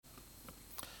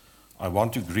I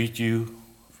want to greet you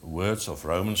with words of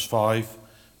Romans 5,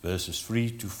 verses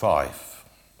 3 to 5.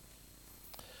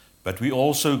 But we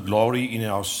also glory in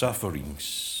our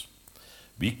sufferings,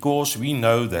 because we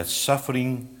know that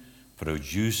suffering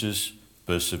produces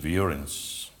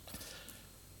perseverance.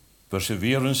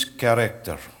 Perseverance,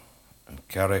 character, and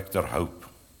character, hope.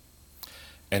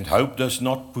 And hope does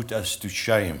not put us to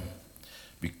shame,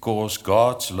 because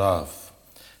God's love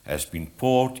has been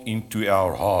poured into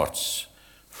our hearts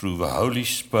through the Holy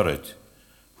Spirit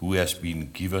who has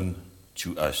been given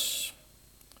to us.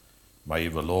 May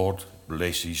the Lord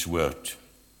bless His word.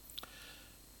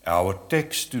 Our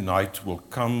text tonight will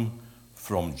come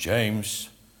from James,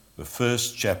 the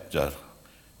first chapter.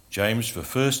 James, the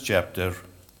first chapter,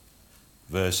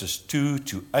 verses 2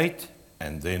 to 8,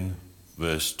 and then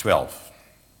verse 12.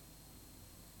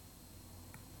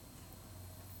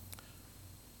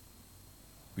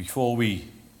 Before we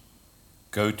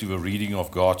go to the reading of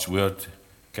God's word,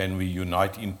 can we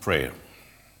unite in prayer?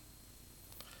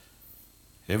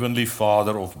 Heavenly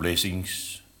Father of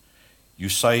blessings, you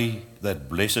say that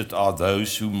blessed are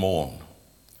those who mourn,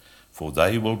 for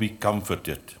they will be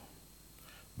comforted.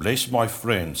 Bless my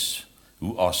friends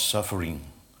who are suffering.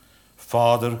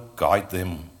 Father, guide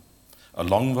them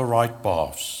along the right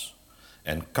paths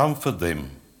and comfort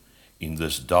them in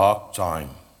this dark time.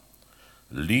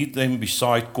 Lead them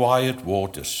beside quiet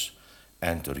waters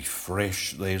and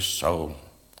refresh their soul.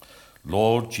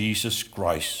 Lord Jesus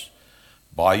Christ,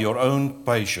 by your own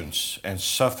patience and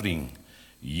suffering,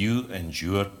 you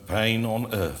endured pain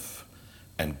on earth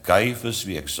and gave us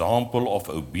the example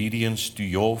of obedience to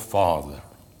your Father.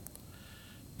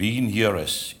 Be near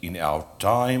us in our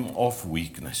time of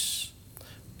weakness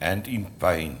and in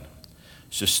pain.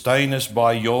 Sustain us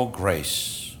by your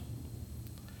grace,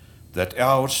 that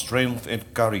our strength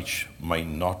and courage may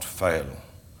not fail.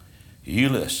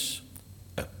 Heal us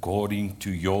according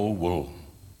to your will,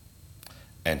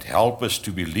 and help us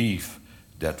to believe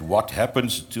that what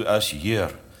happens to us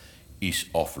here is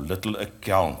of little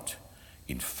account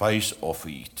in face of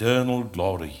eternal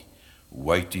glory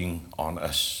waiting on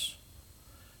us.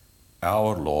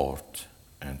 Our Lord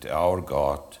and our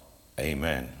God.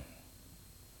 Amen.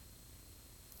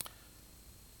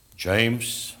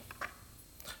 James,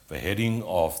 the heading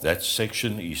of that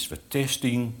section is the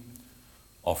testing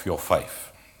of your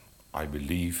faith. I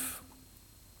believe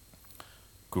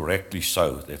correctly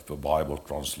so that the Bible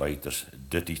translators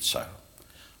did it so.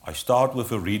 I start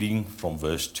with a reading from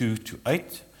verse 2 to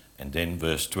 8 and then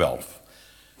verse 12.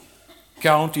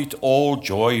 Count it all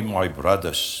joy, my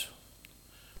brothers,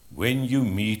 when you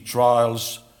meet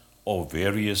trials of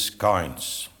various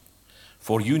kinds,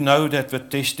 for you know that the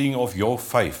testing of your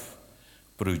faith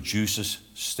produces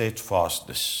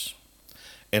steadfastness.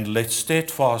 And let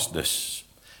steadfastness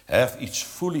have its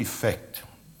full effect,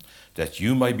 that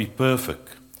you may be perfect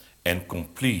and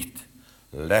complete,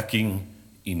 lacking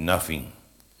in nothing.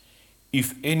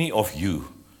 If any of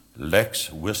you lacks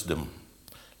wisdom,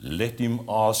 let him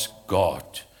ask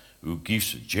God, who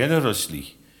gives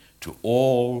generously to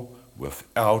all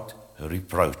without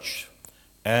reproach,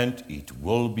 and it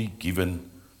will be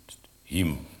given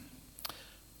him.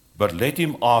 But let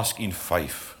him ask in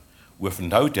faith, with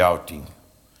no doubting.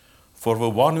 For the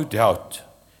one who doubts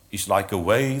is like a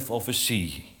wave of a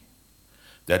sea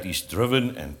that is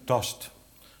driven and tossed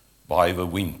by the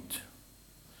wind.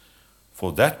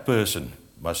 For that person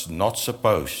must not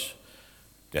suppose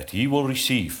that he will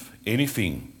receive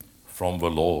anything from the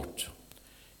Lord.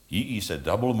 He is a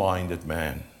double-minded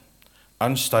man,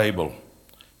 unstable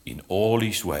in all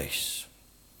his ways.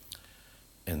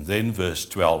 And then verse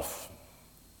 12.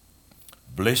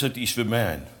 Blessed is the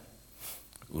man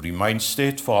who remains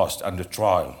steadfast under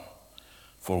trial,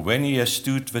 for when he has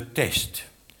stood the test,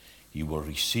 he will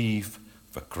receive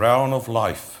the crown of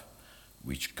life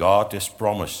which God has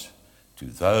promised to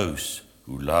those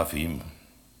who love him.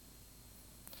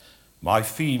 My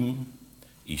theme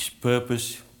is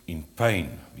purpose in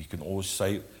pain. We can always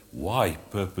say, why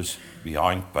purpose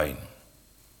behind pain?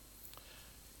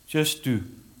 Just to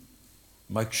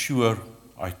make sure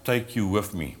I take you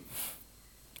with me,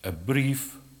 a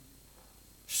brief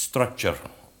structure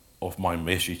of my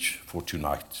message for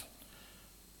tonight.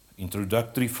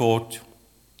 Introductory thought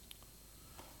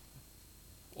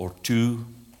or two,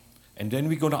 and then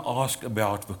we're going to ask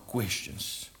about the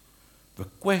questions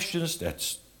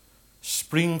that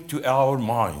spring to our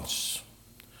minds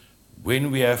when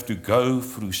we have to go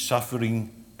through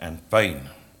suffering and pain.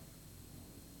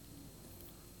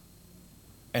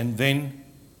 And then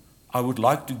I would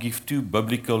like to give two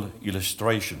biblical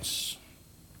illustrations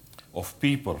of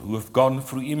people who have gone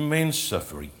through immense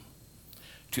suffering,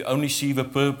 to only see the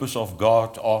purpose of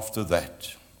God after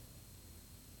that.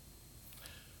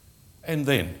 And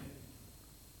then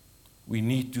we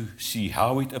need to see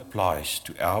how it applies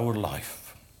to our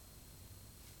life.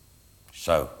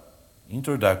 So,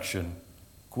 introduction,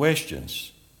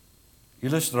 questions,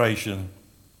 illustration,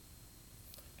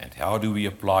 and how do we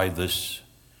apply this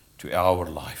to our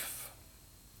life?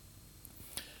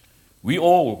 We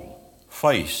all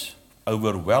face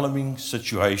overwhelming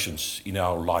situations in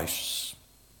our lives,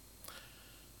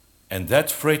 and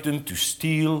that threaten to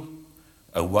steal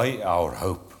away our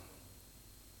hope.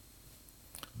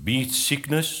 Be it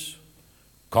sickness,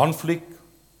 conflict,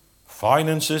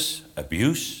 finances,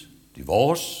 abuse,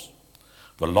 divorce,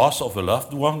 the loss of a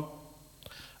loved one,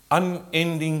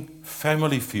 unending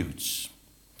family feuds.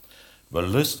 The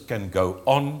list can go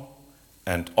on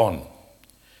and on.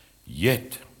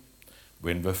 Yet,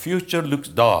 when the future looks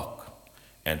dark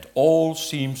and all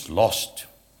seems lost,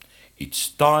 it's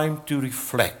time to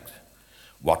reflect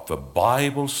what the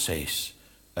Bible says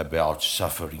about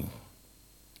suffering.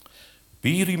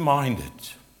 Be reminded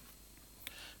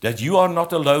that you are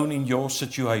not alone in your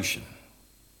situation,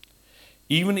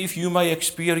 even if you may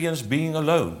experience being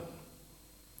alone.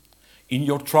 In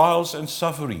your trials and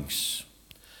sufferings,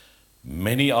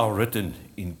 many are written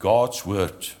in God's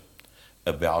Word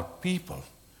about people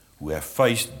who have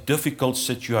faced difficult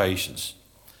situations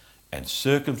and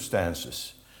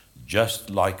circumstances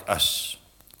just like us.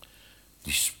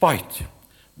 Despite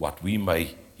what we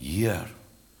may hear,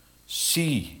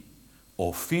 see,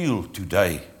 or feel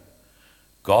today,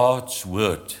 God's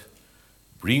Word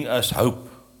brings us hope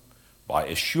by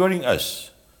assuring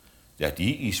us that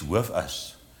He is with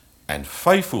us and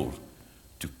faithful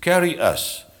to carry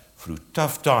us through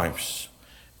tough times,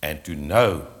 and to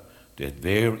know that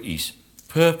there is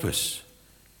purpose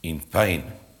in pain.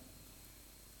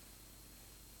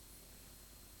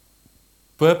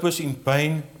 Purpose in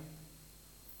pain?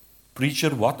 Preacher,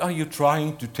 what are you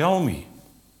trying to tell me?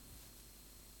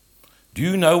 Do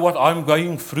you know what I'm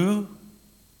going through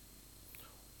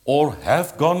or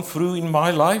have gone through in my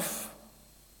life?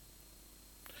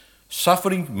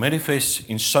 Suffering manifests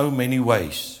in so many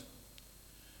ways.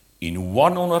 In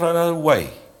one or another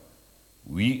way,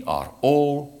 we are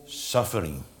all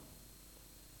suffering.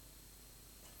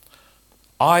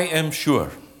 I am sure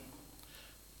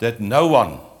that no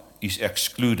one is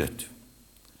excluded.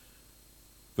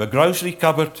 The grocery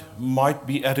cupboard might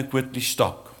be adequately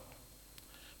stocked.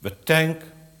 The tank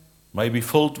may be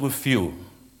filled with fuel,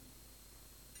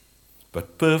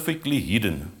 but perfectly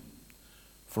hidden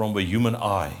from the human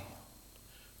eye.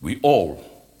 We all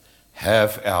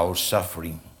have our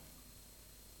suffering.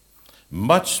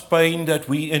 Much pain that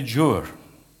we endure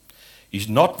is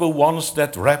not the ones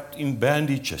that wrapped in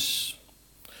bandages,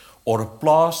 or a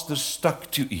plaster stuck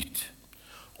to it,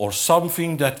 or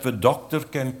something that the doctor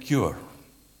can cure,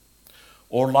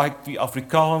 or like the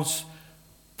Afrikaans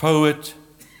poet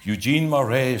Eugene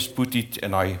Marais put it,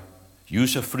 and I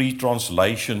use a free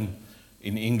translation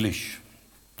in English,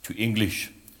 to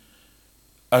English.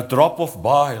 A drop of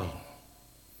bile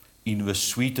in the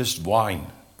sweetest wine,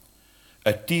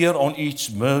 a tear on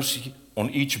each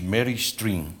merry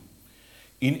string,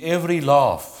 in every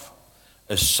laugh,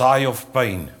 a sigh of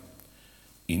pain,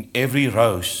 in every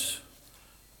rose,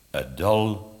 a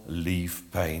dull leaf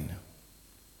pain.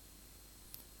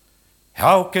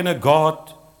 How can a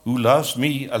God who loves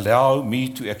me allow me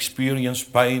to experience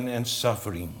pain and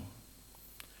suffering?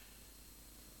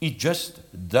 It just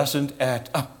doesn't add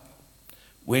up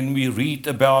when we read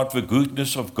about the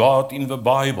goodness of God in the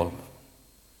Bible.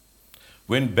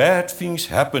 When bad things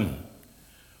happen,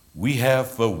 we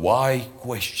have the why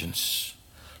questions,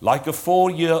 like a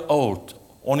 4-year-old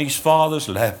on his father's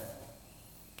lap.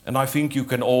 And I think you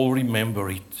can all remember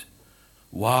it.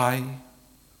 Why?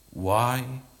 Why?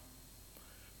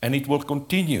 And it will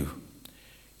continue.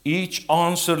 Each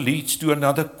answer leads to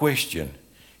another question.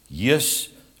 Yes,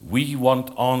 we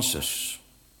want answers.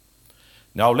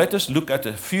 Now let us look at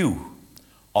a few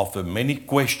of the many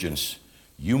questions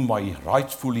you may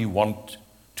rightfully want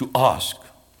to ask.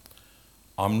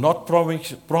 I'm not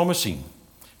promising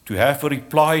to have a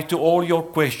reply to all your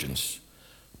questions,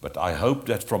 but I hope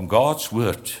that from God's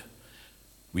Word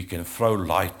we can throw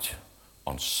light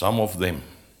on some of them.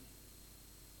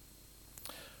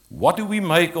 What do we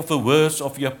make of the words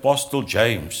of the Apostle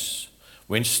James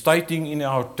when stating in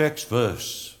our text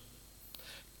verse,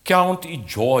 "Count it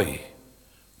joy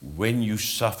when you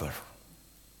suffer"?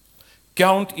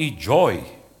 Count it joy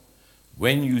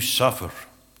when you suffer.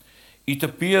 It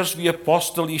appears the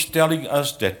apostle is telling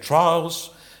us that trials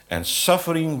and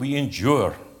suffering we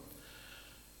endure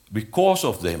because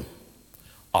of them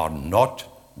are not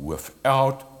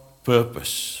without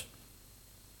purpose.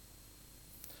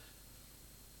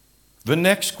 The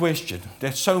next question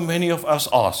that so many of us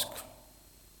ask,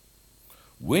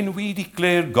 when we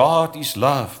declare God is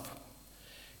love,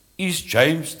 is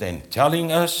James then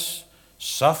telling us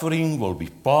suffering will be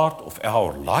part of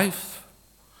our life?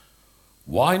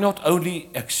 Why not only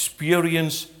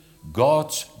experience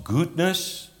God's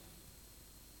goodness?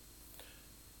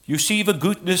 You see, the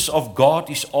goodness of God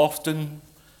is often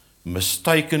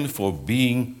mistaken for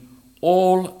being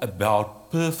all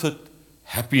about perfect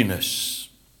happiness.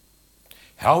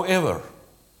 However,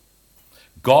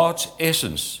 God's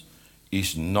essence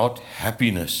is not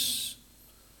happiness,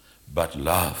 but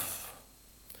love.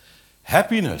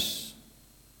 Happiness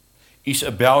is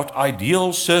about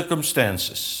ideal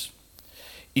circumstances.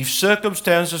 If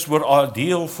circumstances were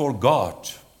ideal for God,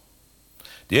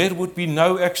 there would be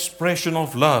no expression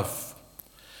of love,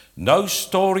 no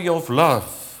story of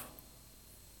love,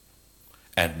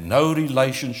 and no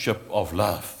relationship of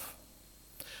love.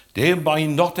 There might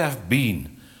not have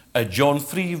been a John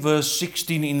 3 verse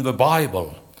 16 in the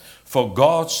Bible, for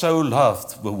God so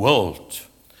loved the world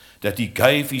that he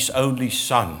gave his only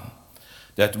Son,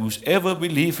 that whosoever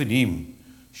believes in him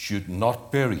should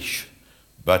not perish,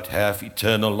 but have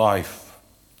eternal life.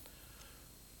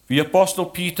 The Apostle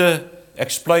Peter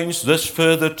explains this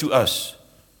further to us.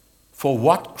 For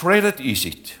what credit is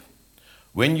it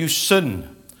when you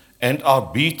sin and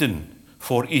are beaten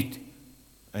for it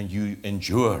and you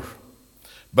endure?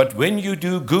 But when you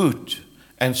do good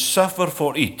and suffer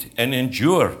for it and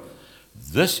endure,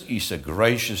 this is a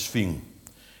gracious thing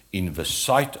in the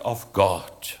sight of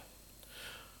God.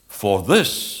 For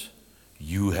this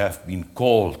you have been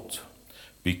called,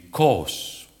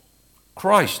 because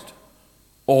Christ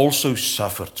also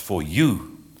suffered for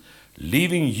you,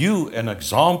 leaving you an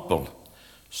example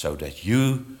so that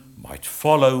you might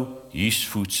follow his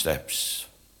footsteps.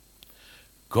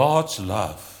 God's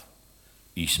love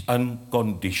is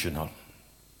unconditional.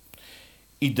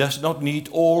 It does not need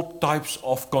all types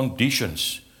of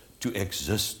conditions to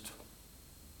exist.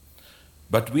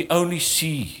 But we only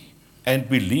see and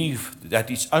believe that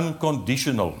it's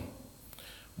unconditional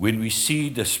when we see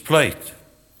displayed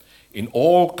in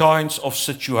all kinds of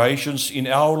situations in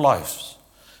our lives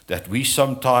that we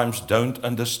sometimes don't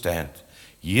understand.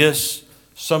 Yes,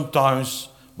 sometimes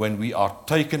when we are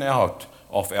taken out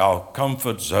of our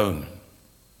comfort zone.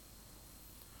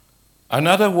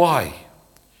 Another why,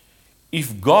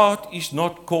 if God is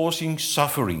not causing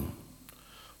suffering,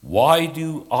 why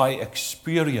do I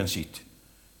experience it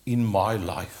in my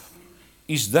life?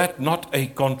 Is that not a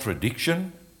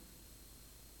contradiction?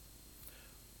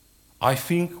 I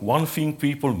think one thing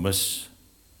people miss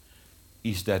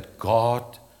is that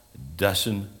God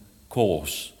doesn't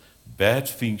cause bad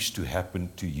things to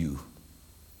happen to you.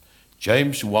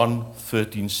 James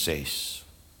 1:13 says,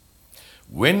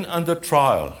 when under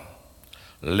trial,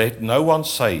 let no one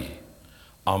say,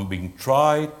 I'm being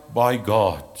tried by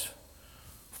God.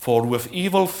 For with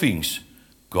evil things,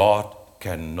 God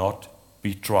cannot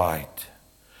be tried,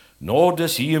 nor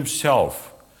does he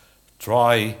himself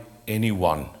try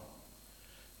anyone.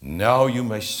 Now you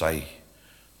may say,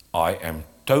 I am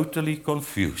totally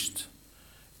confused.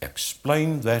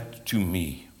 Explain that to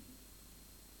me.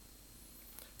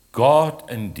 God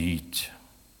indeed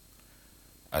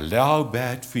allows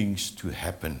bad things to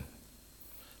happen,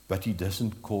 but he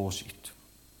doesn't cause it.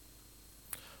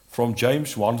 From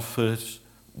James 1 verse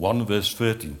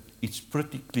 13, it's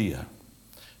pretty clear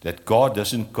that God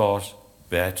doesn't cause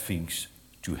bad things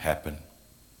to happen.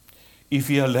 If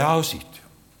he allows it,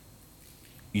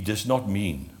 it does not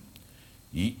mean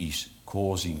he is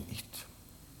causing it.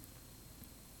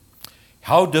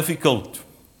 How difficult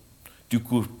to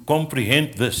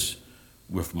comprehend this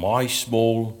with my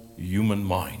small human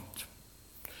mind.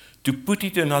 To put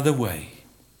it another way,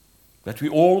 that we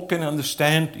all can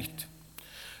understand it.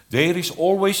 There is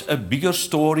always a bigger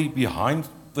story behind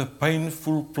the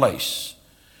painful place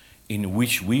in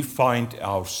which we find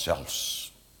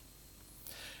ourselves.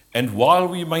 And while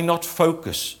we may not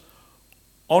focus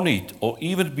on it or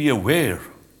even be aware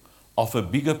of a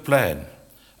bigger plan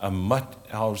amid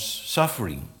our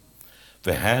suffering,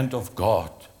 the hand of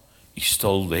God is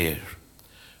still there.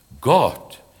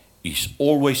 God is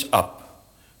always up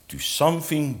to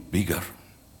something bigger.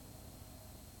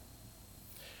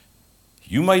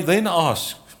 You may then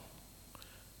ask,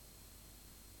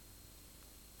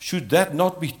 should that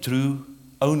not be true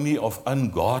only of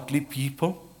ungodly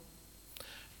people?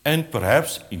 And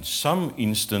perhaps in some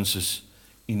instances,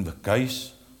 in the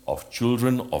case of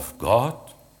children of God?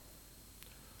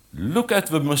 Look at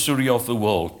the misery of the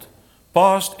world,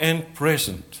 past and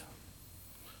present.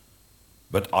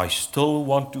 But I still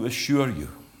want to assure you,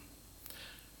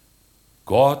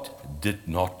 God did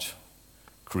not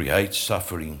create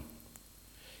suffering.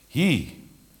 He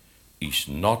is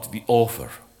not the author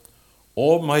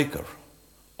or maker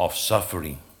of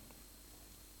suffering.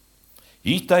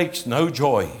 He takes no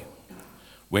joy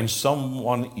when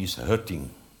someone is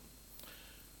hurting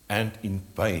and in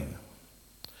pain.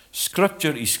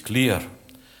 Scripture is clear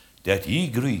that He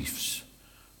grieves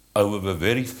over the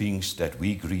very things that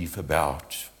we grieve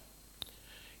about.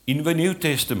 In the New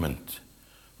Testament,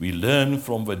 we learn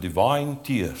from the divine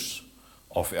tears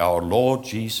of our Lord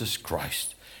Jesus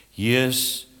Christ.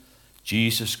 Yes,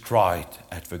 Jesus cried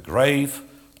at the grave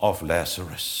of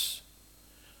Lazarus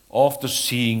after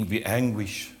seeing the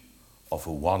anguish of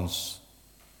the ones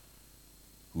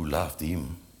who loved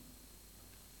Him.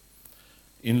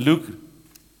 In Luke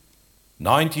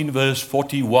 19 verse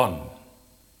 41,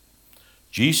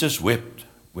 Jesus wept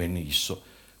when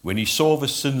he saw the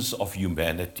sins of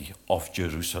humanity of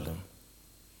Jerusalem.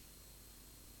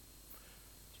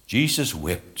 Jesus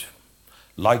wept,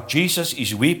 like Jesus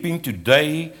is weeping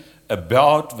today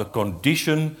about the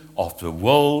condition of the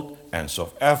world and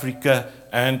South Africa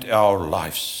and our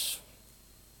lives.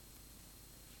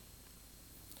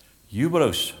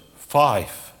 Hebrews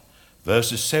 5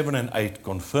 verses 7 and 8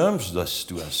 confirms this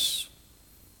to us.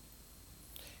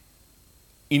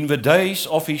 In the days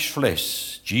of His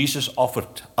flesh, Jesus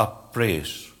offered up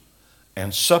prayers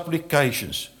and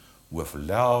supplications with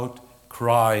loud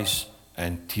cries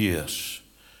and tears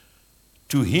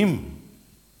to Him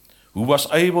who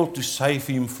was able to save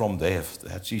Him from death.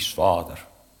 That's His Father.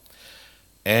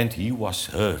 And He was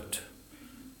heard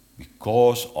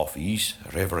because of His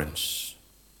reverence.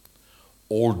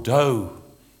 Although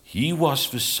He was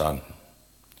the Son,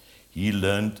 He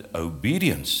learned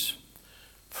obedience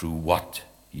through what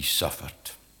He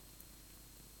suffered.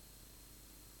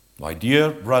 My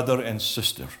dear brother and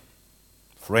sister,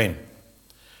 friend,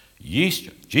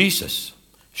 Jesus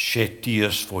shed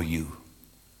tears for you.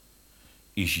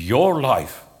 Is your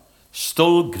life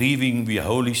still grieving the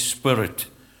Holy Spirit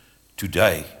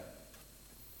today?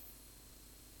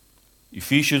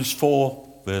 Ephesians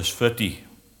 4 verse 30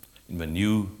 in the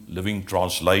New Living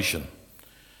Translation.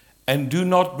 And do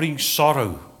not bring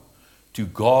sorrow to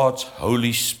God's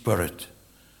Holy Spirit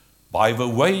by the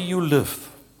way you live.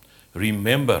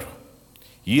 Remember,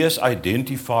 He has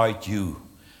identified you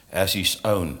as His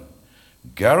own,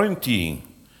 guaranteeing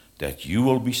that you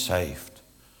will be saved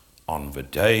on the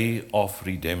day of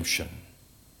redemption.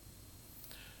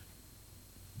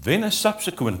 Then a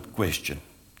subsequent question: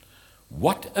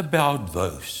 what about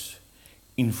those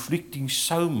inflicting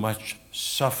so much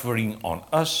suffering on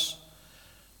us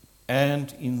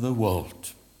and in the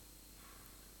world?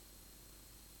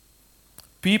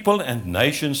 People and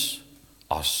nations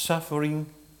are suffering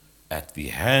at the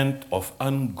hand of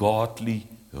ungodly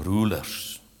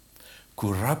rulers,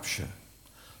 corruption,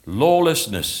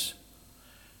 lawlessness,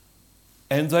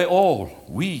 and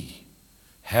we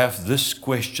have this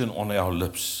question on our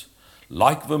lips.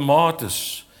 Like the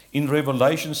martyrs in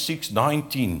Revelation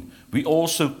 6:19, we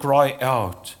also cry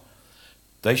out.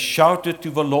 They shouted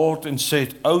to the Lord and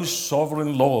said, O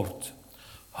sovereign Lord,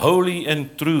 holy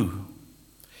and true,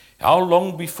 how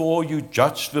long before you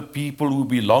judge the people who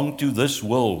belong to this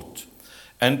world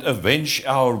and avenge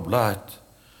our blood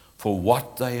for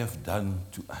what they have done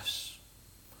to us?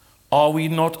 Are we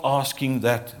not asking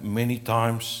that many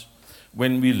times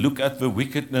when we look at the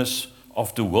wickedness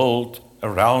of the world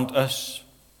around us?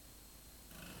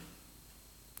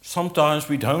 Sometimes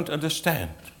we don't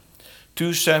understand.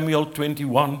 2 Samuel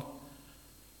 21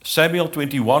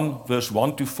 verse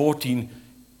 1 to 14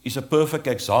 is a perfect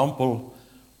example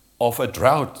of a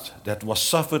drought that was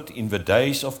suffered in the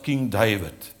days of King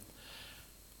David.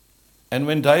 And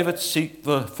when David sought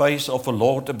the face of the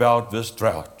Lord about this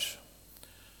drought,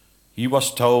 he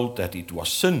was told that it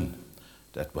was sin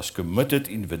that was committed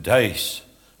in the days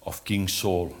of King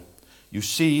Saul. You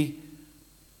see,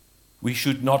 we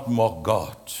should not mock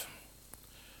God.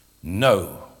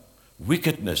 No,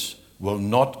 wickedness will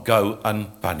not go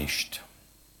unpunished.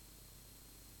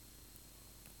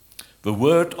 The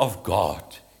word of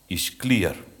God is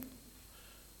clear,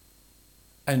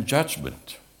 and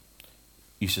judgment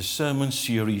is a sermon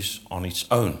series on its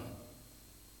own.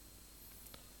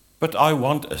 But I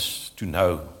want us to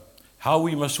know how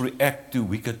we must react to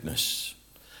wickedness,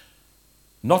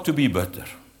 not to be bitter,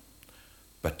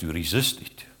 but to resist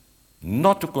it,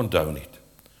 not to condone it,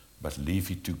 but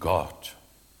leave it to God.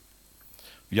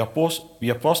 The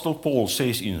Apostle Paul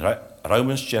says in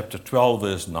Romans chapter 12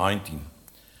 verse 19,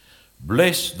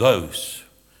 bless those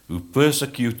who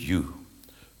persecute you,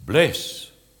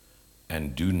 bless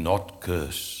and do not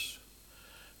curse.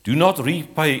 Do not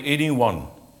repay anyone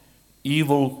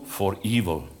evil for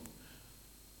evil.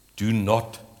 Do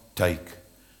not take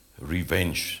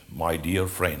revenge, my dear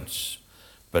friends,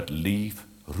 but leave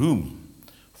room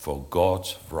for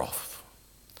God's wrath.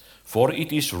 For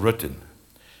it is written,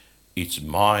 it's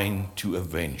mine to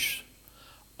avenge.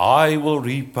 I will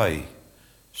repay,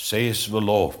 says the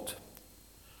Lord.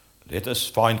 Let us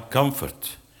find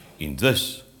comfort in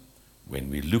this when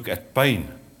we look at pain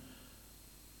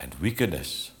and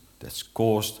wickedness that's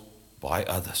caused by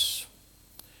others.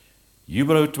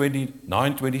 Hebrews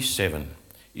 9:27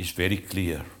 is very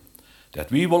clear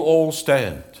that we will all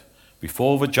stand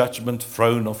before the judgment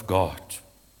throne of God.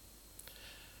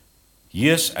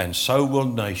 Yes, and so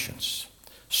will nations,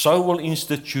 so will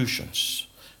institutions,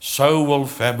 so will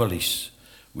families.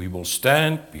 We will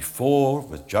stand before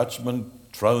the judgment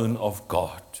throne of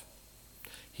God.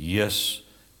 Yes,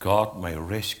 God may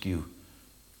rescue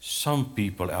some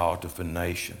people out of a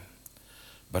nation,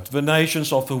 but the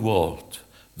nations of the world,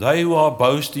 they who are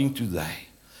boasting today,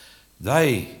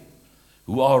 they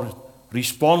who are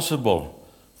responsible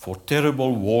for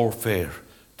terrible warfare,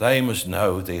 they must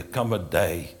know there come a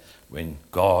day when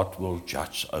God will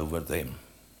judge over them.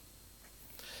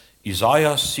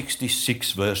 Isaiah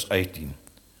 66 verse 18.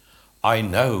 I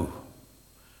know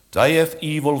they have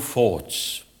evil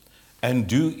thoughts and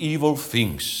do evil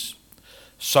things,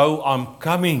 so I'm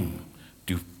coming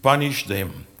to punish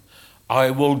them.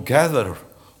 I will gather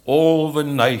all the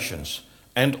nations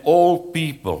and all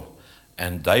people,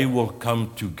 and they will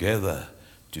come together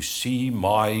to see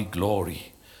my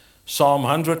glory. Psalm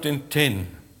 110,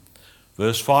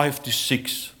 verse 5 to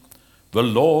 6. The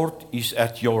Lord is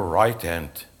at your right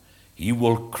hand. He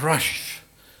will crush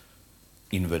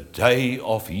in the day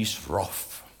of his wrath.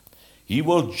 He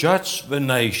will judge the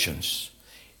nations,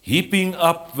 heaping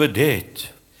up the dead.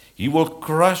 He will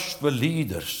crush the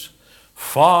leaders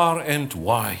far and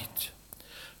wide.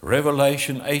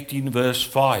 Revelation 18 verse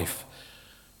 5.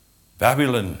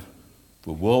 Babylon,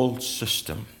 the world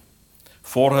system,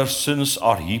 for her sins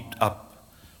are heaped up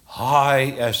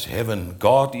high as heaven.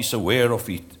 God is aware of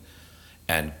it,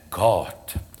 and God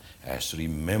has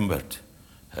remembered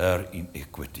her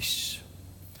iniquities.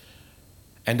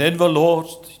 And then the Lord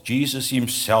Jesus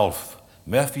himself,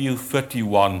 Matthew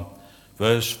 31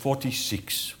 verse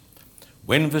 46,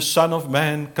 when the Son of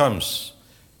Man comes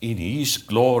in his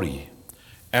glory,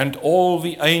 and all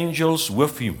the angels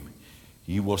with him,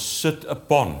 he will sit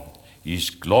upon his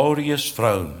glorious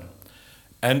throne,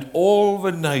 and all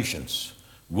the nations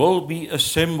will be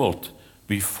assembled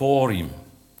before him,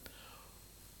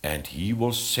 and he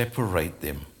will separate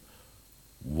them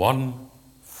one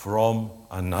from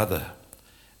another,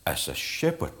 as a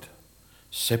shepherd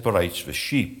separates the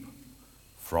sheep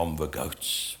from the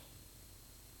goats.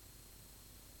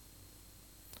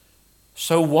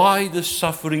 So why the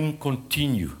suffering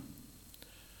continue?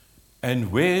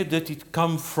 And where did it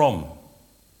come from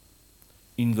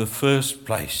in the first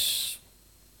place?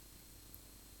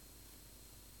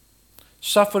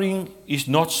 Suffering is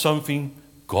not something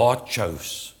God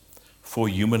chose for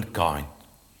humankind,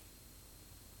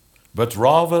 but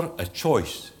rather a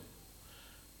choice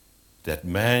that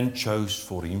man chose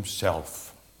for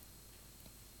himself,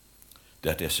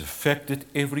 that has affected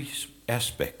every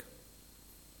aspect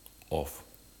of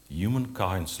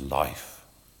humankind's life.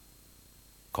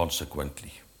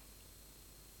 Consequently,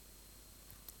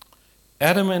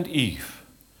 Adam and Eve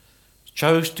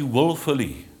chose to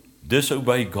willfully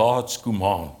disobey God's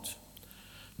command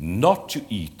not to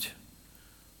eat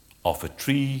of a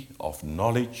tree of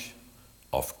knowledge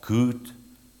of good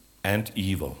and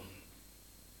evil.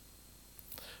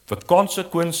 The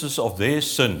consequences of their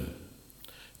sin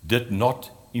did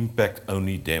not impact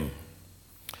only them.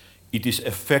 It has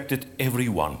affected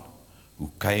everyone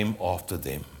who came after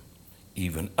them,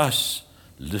 even us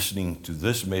listening to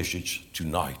this message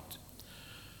tonight.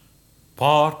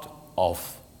 Part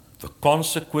of the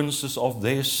consequences of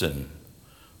their sin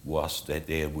was that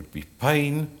there would be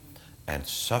pain and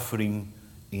suffering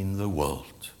in the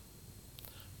world.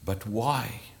 But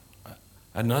why?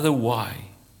 Another why.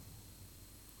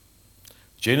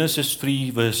 Genesis 3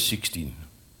 verse 16.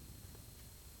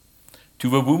 To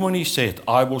the woman he said,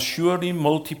 I will surely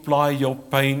multiply your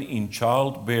pain in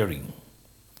childbearing.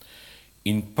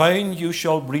 In pain you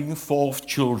shall bring forth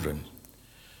children.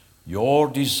 Your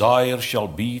desire shall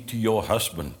be to your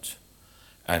husband,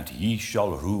 and he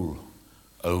shall rule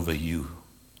over you.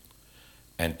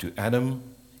 And to Adam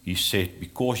he said,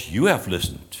 because you have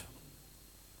listened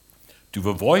to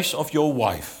the voice of your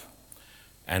wife,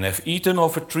 and have eaten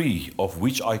of a tree of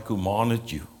which I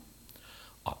commanded you,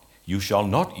 you shall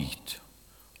not eat.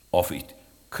 of it,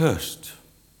 cursed.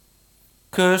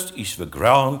 Cursed is the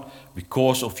ground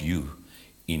because of you.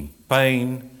 In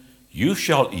pain you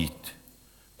shall eat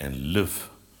and live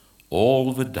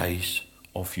all the days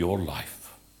of your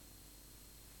life.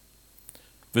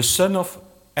 The sin of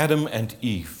Adam and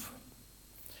Eve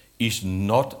is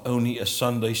not only a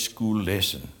Sunday school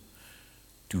lesson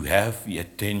to have the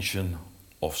attention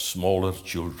of smaller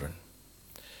children.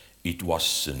 It was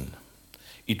sin.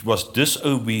 It was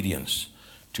disobedience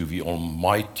to the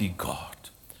Almighty God.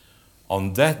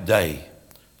 On that day,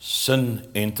 sin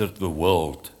entered the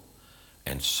world,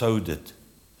 and so did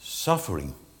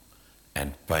suffering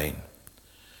and pain.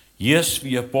 Yes,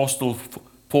 the Apostle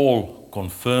Paul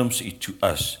confirms it to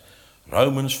us.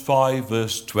 Romans 5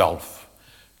 verse 12.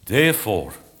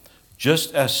 Therefore,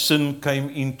 just as sin came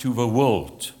into the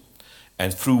world,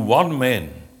 and through one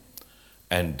man,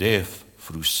 and death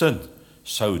through sin,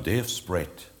 so death spread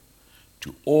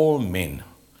to all men,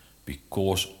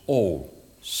 because all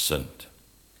sinned.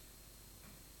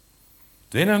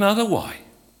 Then another why.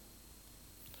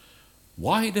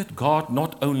 Why did God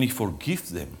not only forgive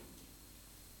them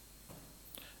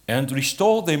and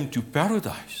restore them to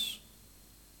paradise?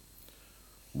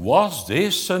 Was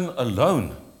their sin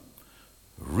alone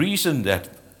reason that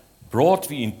brought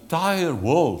the entire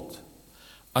world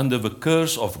under the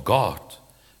curse of God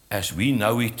as we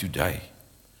know it today?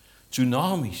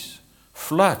 Tsunamis,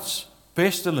 floods,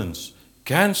 pestilence,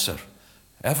 cancer,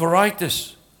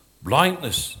 arthritis,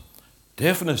 blindness,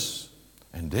 deafness,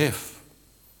 and death.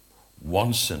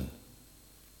 One sin.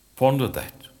 Ponder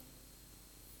that.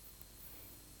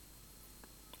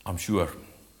 I'm sure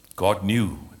God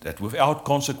knew that without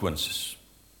consequences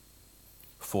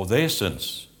for their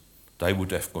sins, they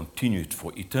would have continued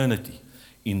for eternity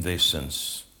in their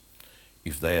sins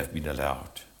if they have been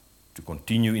allowed to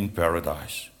continue in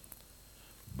paradise.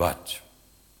 But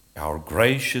our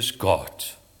gracious God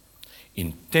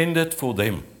intended for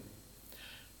them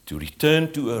to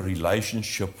return to a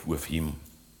relationship with Him.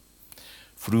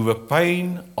 Through the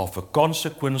pain of the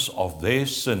consequence of their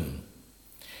sin,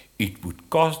 it would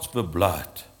cost the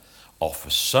blood of the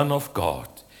Son of God.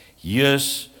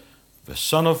 Yes, the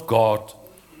Son of God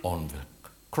on the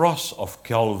cross of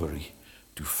Calvary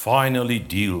to finally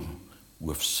deal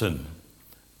with sin.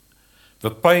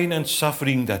 The pain and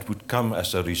suffering that would come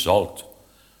as a result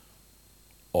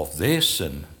of their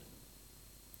sin,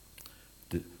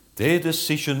 their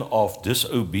decision of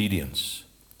disobedience,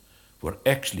 were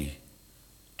actually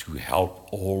to help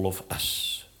all of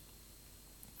us.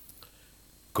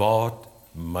 God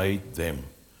made them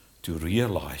to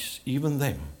realize, even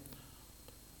them,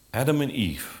 Adam and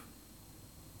Eve,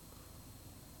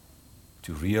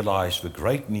 to realize the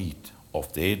great need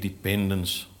of their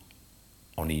dependence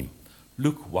on Him.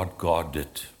 Look what God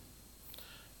did.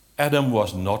 Adam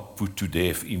was not put to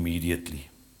death immediately,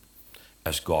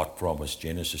 as God promised,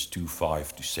 Genesis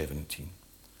 2:5-17.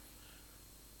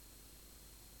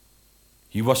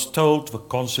 He was told the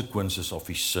consequences of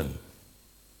his sin.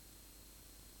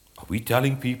 Are we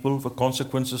telling people the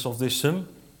consequences of their sin?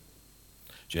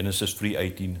 Genesis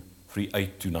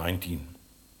 3:8-19.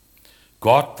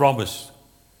 God promised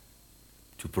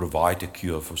to provide a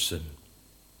cure for sin.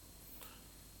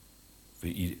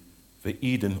 The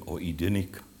Eden or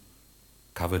Edenic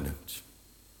covenant.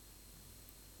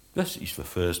 This is the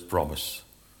first promise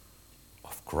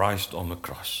of Christ on the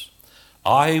cross.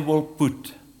 I will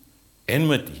put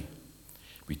enmity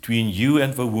between you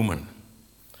and the woman,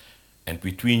 and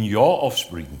between your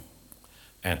offspring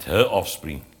and her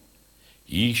offspring.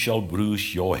 He shall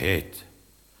bruise your head,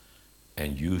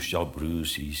 and you shall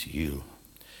bruise his heel.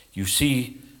 You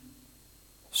see,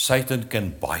 Satan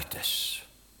can bite us,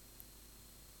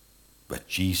 but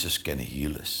Jesus can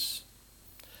heal us.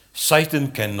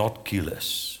 Satan cannot kill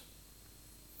us.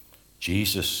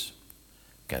 Jesus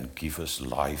can give us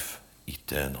life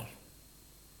eternal.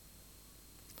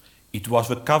 It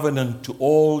was a covenant to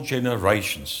all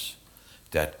generations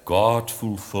that God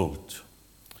fulfilled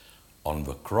on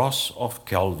the cross of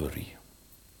Calvary.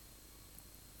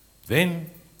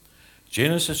 Then,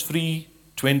 Genesis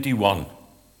 3:21.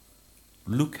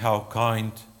 Look how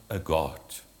kind a God.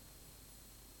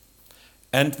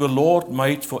 And the Lord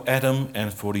made for Adam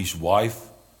and for his wife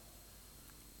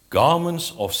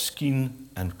garments of skin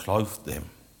and clothed them.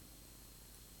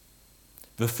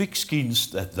 The thick skins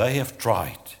that they have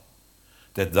tried,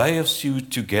 that they have sewed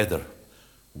together,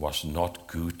 was not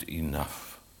good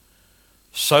enough.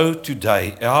 So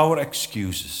today, our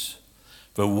excuses,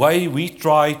 the way we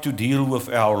try to deal with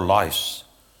our lives,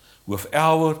 with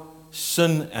our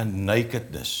sin and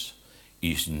nakedness,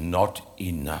 is not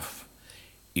enough.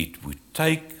 It would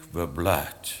take the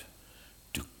blood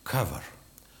to cover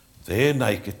their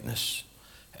nakedness,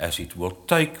 as it will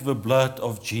take the blood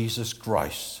of Jesus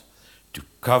Christ to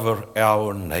cover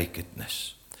our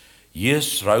nakedness.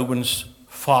 Yes, Romans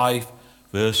 5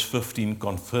 verse 15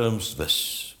 confirms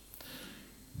this.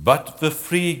 But the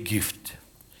free gift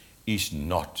is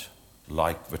not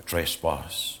like the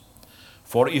trespass.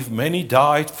 For if many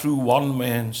died through one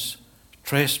man's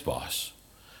trespass,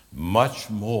 much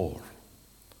more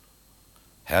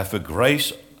have the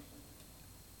grace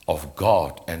of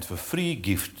God and the free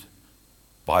gift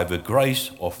by the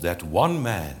grace of that one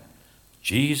man,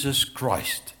 Jesus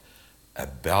Christ,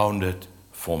 abounded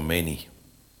for many.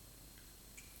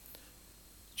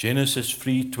 Genesis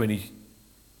 3:22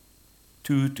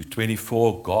 to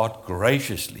 24, God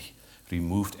graciously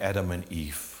removed Adam and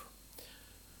Eve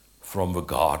from the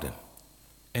garden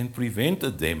and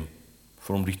prevented them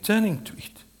from returning to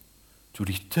it, to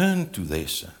return to their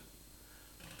sin.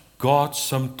 God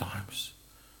sometimes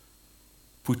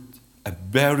put a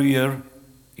barrier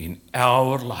in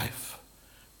our life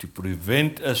to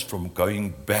prevent us from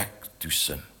going back to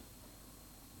sin.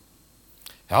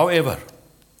 However,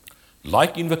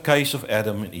 like in the case of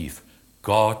Adam and Eve,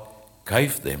 God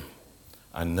gave them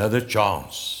another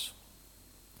chance.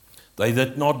 They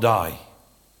did not die,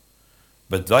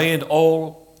 but they and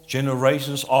all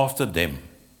generations after them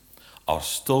are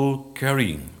still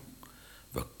carrying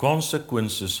the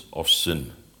consequences of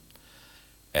sin,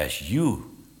 as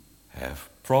you have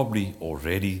probably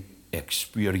already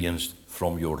experienced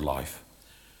from your life.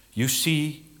 You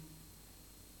see,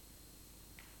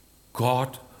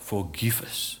 God forgives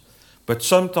us, but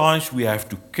sometimes we have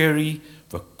to carry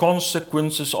the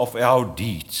consequences of our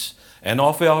deeds and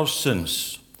of our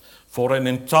sins for an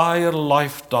entire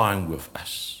lifetime with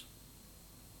us.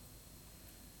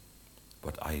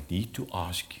 But I need to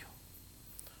ask you,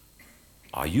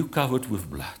 are you covered with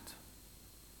blood?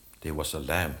 There was a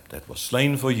lamb that was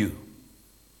slain for you.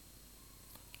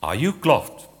 Are you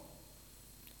clothed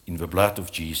in the blood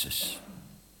of Jesus?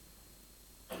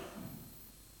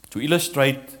 To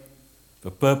illustrate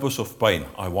the purpose of pain,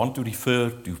 I want to refer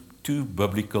to two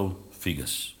biblical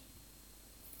figures.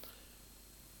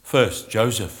 First,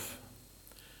 Joseph.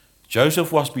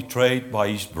 Joseph was betrayed by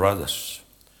his brothers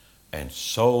and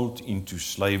sold into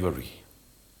slavery.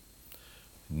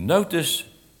 Notice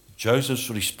Joseph's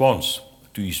response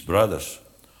to his brothers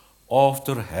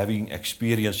after having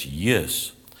experienced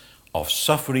years of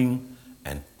suffering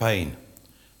and pain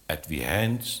at the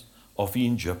hands of the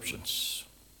Egyptians.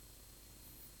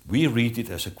 We read it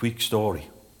as a quick story.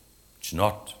 It's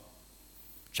not.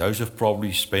 Joseph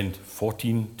probably spent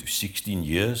 14 to 16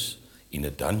 years in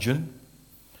a dungeon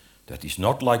that is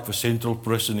not like the central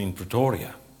prison in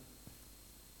Pretoria.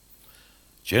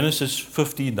 Genesis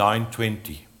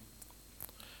 59:20.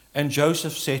 And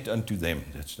Joseph said unto them,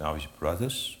 that's now his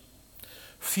brothers,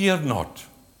 fear not,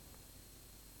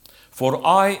 for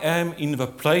I am in the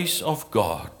place of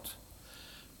God,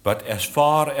 but as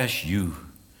far as you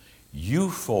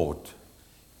thought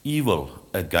evil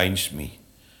against me,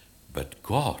 but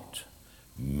God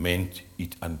meant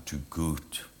it unto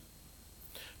good,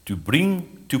 to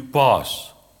bring to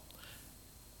pass,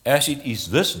 as it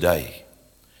is this day,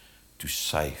 to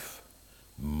save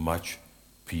much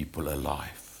people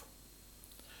alive.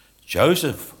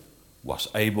 Joseph was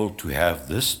able to have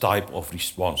this type of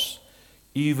response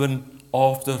even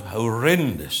after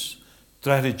horrendous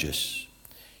tragedies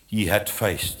he had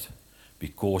faced,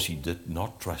 because he did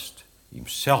not trust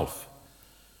himself,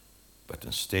 but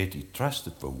instead he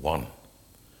trusted the one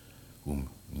whom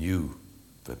knew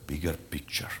the bigger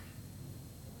picture.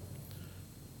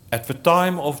 At the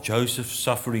time of Joseph's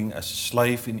suffering as a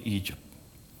slave in Egypt,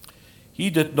 he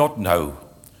did not know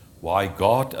why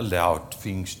God allowed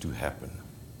things to happen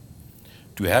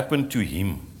to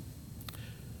him,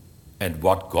 and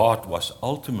what God was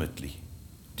ultimately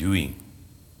doing.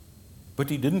 But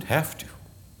he didn't have to.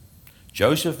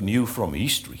 Joseph knew from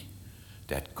history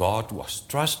that God was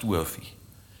trustworthy,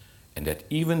 and that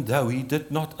even though he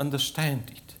did not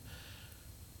understand it,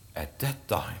 at that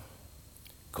time,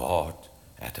 God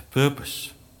had a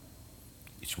purpose.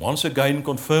 It's once again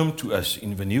confirmed to us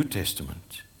in the New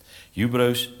Testament.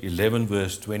 Hebrews 11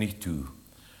 verse 22.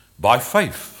 By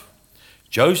faith,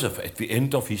 Joseph at the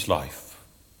end of his life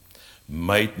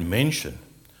made mention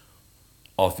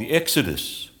of the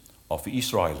exodus of the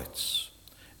Israelites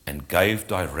and gave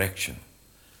direction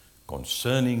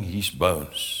concerning his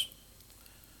bones.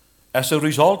 As a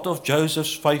result of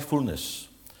Joseph's faithfulness,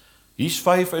 his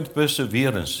faith and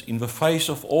perseverance in the face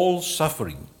of all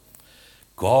suffering,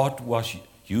 God was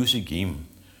using him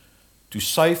to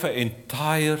save an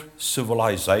entire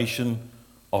civilization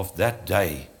of that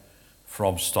day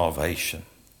from starvation.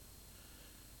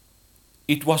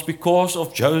 It was because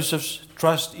of Joseph's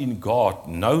trust in God,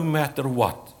 no matter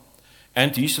what,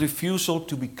 and his refusal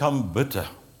to become bitter,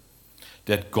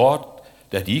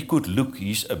 that he could look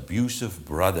his abusive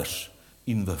brothers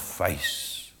in the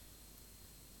face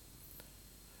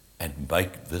and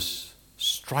make this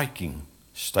striking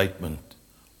statement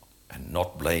and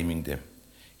not blaming them.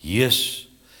 Yes,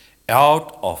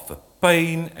 out of the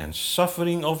pain and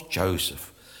suffering of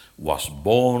Joseph was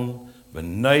born the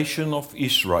nation of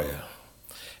Israel,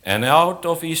 and out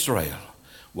of Israel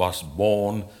was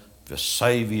born the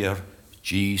Savior,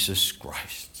 Jesus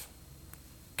Christ.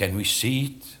 Can we see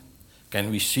it?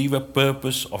 Can we see the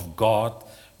purpose of God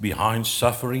behind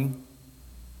suffering?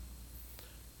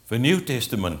 The New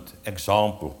Testament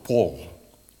example, Paul.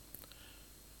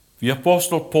 The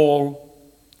Apostle Paul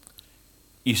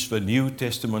is the New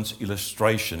Testament's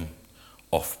illustration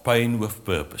of pain with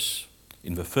purpose.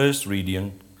 In the first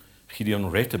reading, Gideon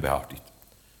read about it,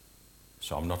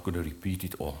 so I'm not going to repeat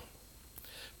it all.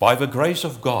 By the grace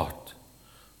of God,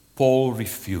 Paul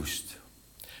refused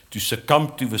to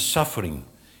succumb to the suffering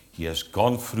he has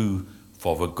gone through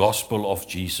for the gospel of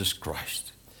Jesus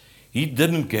Christ. He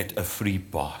didn't get a free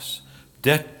pass.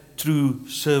 That true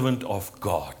servant of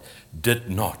God did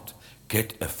not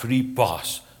get a free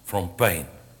pass from pain.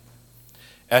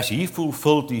 As he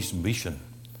fulfilled his mission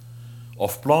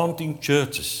of planting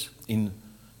churches, in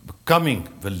becoming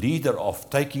the leader of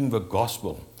taking the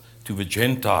gospel to the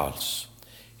Gentiles,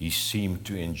 he seemed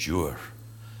to endure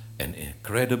an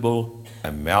incredible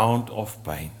amount of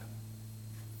pain.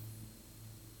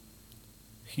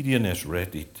 Gideon has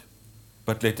read it,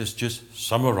 but let us just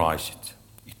summarize it.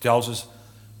 It tells us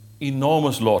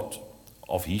enormous lot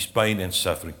of his pain and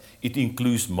suffering. It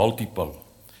includes multiple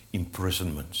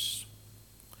imprisonments,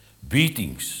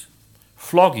 beatings,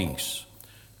 floggings,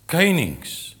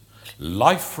 canings,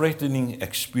 life-threatening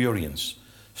experience,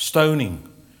 stoning,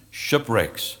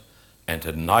 shipwrecks, and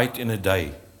a night and a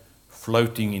day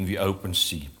floating in the open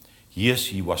sea. Yes,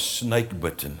 he was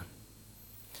snake-bitten.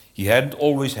 He hadn't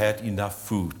always had enough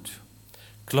food,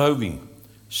 clothing,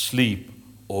 sleep,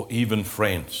 or even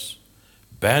friends.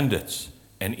 Bandits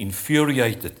and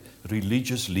infuriated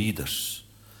religious leaders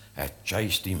had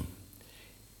chased him.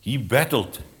 He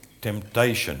battled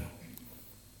temptation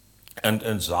and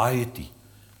anxiety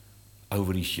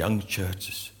over his young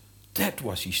churches. That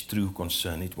was his true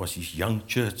concern. It was his young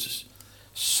churches.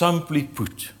 Simply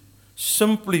put,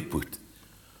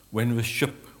 when the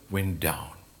ship went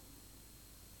down,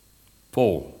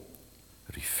 Paul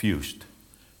refused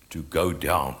to go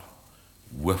down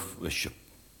with the ship.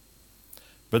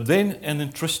 But then an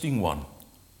interesting one.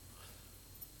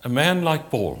 A man like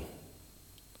Paul,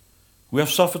 who have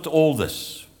suffered all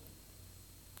this,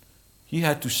 he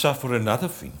had to suffer another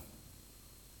thing.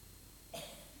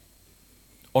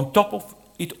 On top of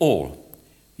it all,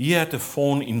 he had a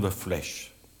thorn in the flesh.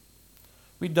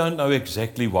 We don't know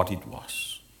exactly what it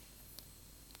was,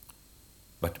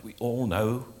 but we all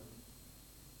know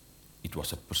it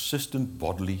was a persistent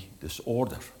bodily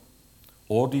disorder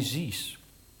or disease.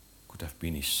 Could have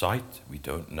been his sight, we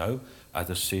don't know.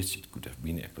 Others said it could have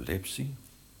been epilepsy.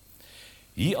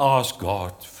 He asked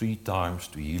God 3 times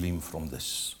to heal him from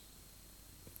this.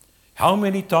 How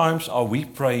many times are we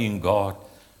praying, God,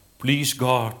 please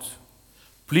God,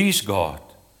 please God,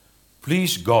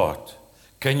 please God,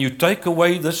 can you take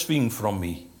away this thing from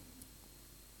me?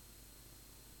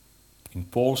 In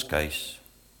Paul's case,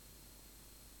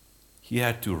 he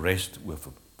had to rest with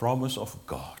the promise of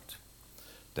God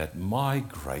that my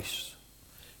grace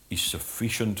is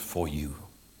sufficient for you.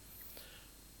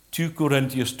 2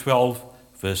 Corinthians 12,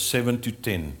 verse 7 to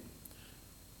 10.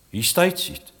 He states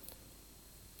it.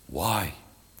 Why?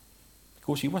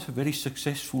 Because he was a very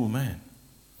successful man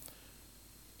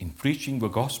in preaching the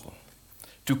gospel.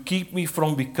 To keep me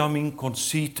from becoming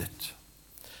conceited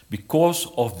because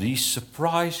of these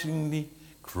surprisingly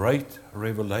great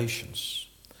revelations,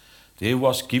 there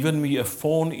was given me a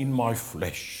thorn in my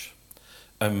flesh,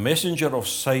 a messenger of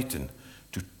Satan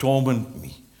to torment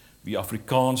me. The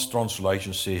Afrikaans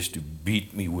translation says to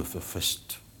beat me with a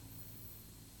fist.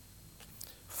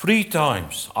 3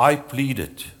 times I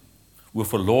pleaded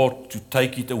with the Lord to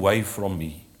take it away from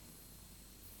me.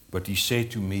 But he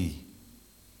said to me,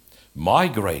 my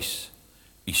grace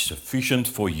is sufficient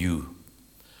for you,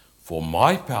 for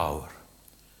my power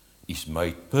is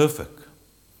made perfect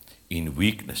in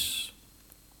weakness.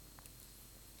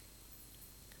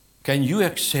 Can you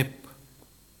accept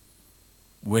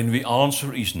when the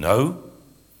answer is no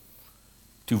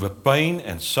to the pain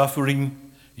and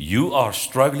suffering you are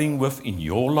struggling with in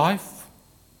your life?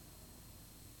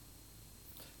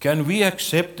 Can we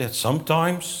accept that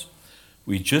sometimes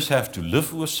we just have to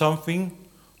live with something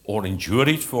or endure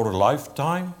it for a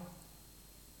lifetime?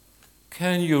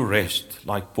 Can you rest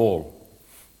like Paul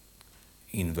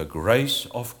in the grace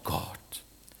of God?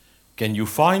 Can you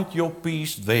find your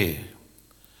peace there?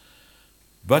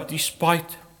 But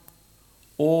despite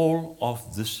all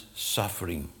of this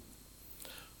suffering,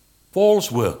 Paul's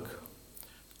work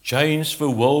changed the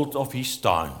world of his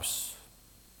times.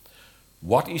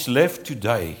 What is left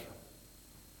today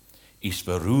is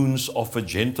the ruins of the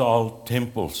Gentile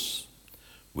temples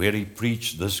where he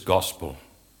preached this gospel.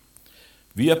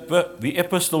 The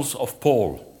epistles of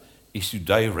Paul is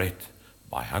today read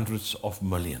by hundreds of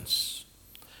millions,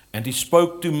 and he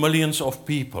spoke to millions of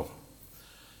people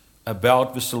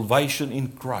about the salvation in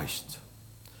Christ.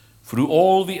 Through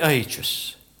all the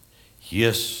ages,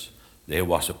 yes, there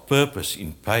was a purpose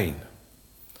in pain,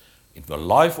 in the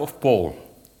life of Paul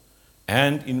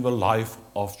and in the life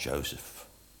of Joseph.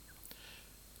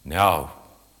 Now,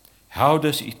 how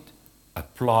does it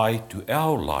apply to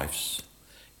our lives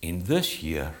in this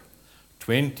year,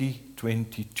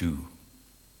 2022?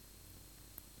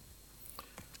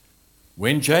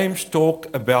 When James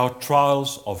talked about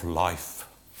trials of life,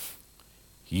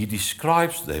 he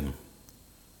describes them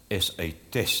as a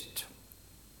test.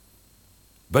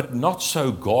 But not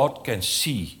so God can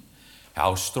see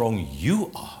how strong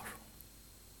you are.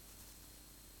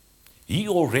 He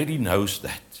already knows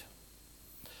that.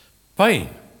 Pain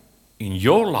in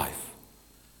your life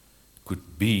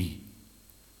could be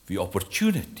the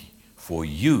opportunity for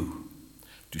you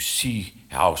to see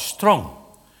how strong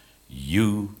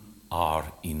you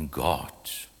are in God.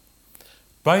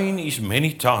 Pain is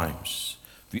many times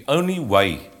the only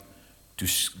way to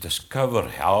discover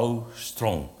how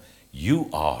strong you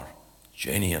are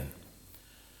genuine.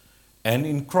 And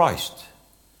in Christ,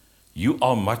 you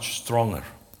are much stronger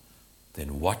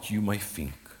than what you may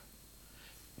think.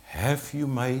 Have you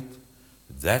made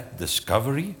that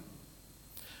discovery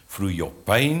through your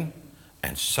pain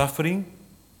and suffering?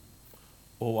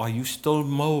 Or are you still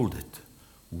molded,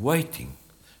 waiting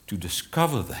to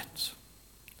discover that?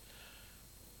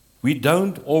 We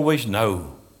don't always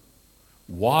know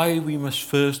why we must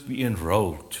first be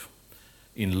enrolled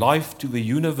in life to the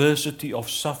university of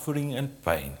suffering and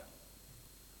pain.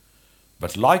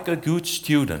 But like a good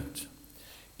student,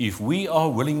 if we are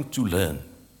willing to learn,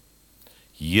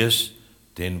 yes,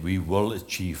 then we will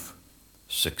achieve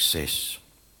success.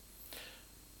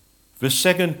 The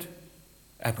second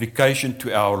application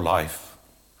to our life: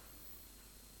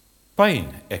 pain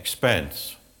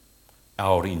expands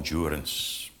our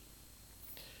endurance.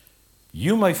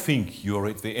 You may think you're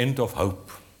at the end of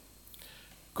hope.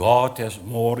 God has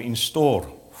more in store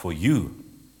for you.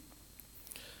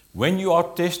 When you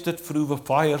are tested through the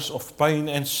fires of pain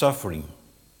and suffering,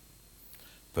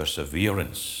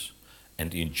 perseverance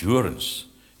and endurance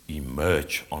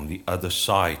emerge on the other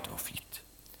side of it.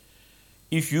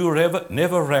 If you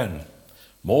never ran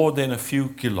more than a few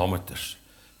kilometers,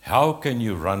 how can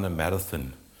you run a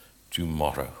marathon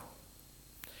tomorrow?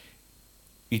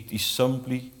 It is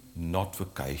simply not the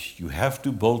case. You have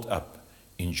to build up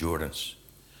endurance.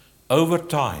 Over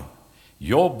time,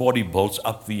 your body builds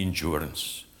up the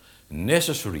endurance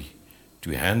necessary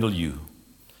to handle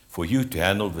for you to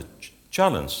handle the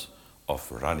challenge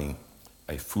of running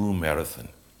a full marathon.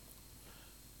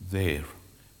 There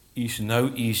is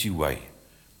no easy way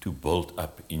to build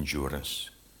up endurance.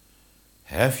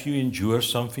 Have you endured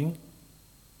something?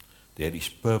 There is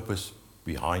purpose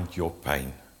behind your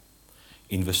pain.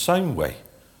 In the same way,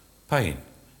 pain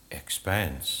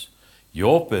expands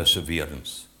your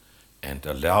perseverance and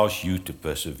allows you to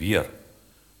persevere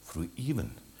through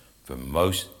even the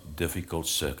most difficult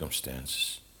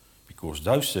circumstances, because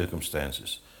those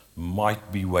circumstances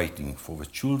might be waiting for the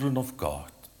children of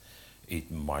God.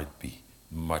 It might be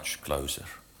much closer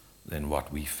than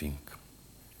what we think.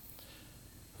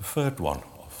 The third one,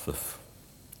 or fifth: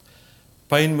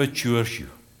 pain matures you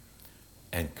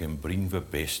and can bring the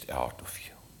best out of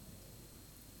you.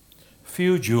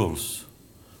 Few jewels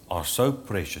are so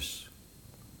precious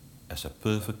as a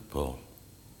perfect pearl.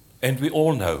 And we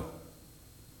all know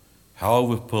how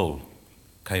the pearl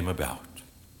came about.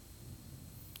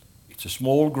 It's a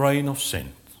small grain of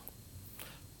sand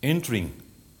entering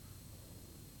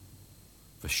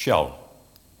the shell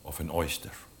of an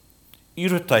oyster,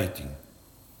 irritating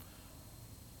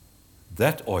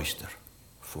that oyster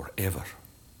forever.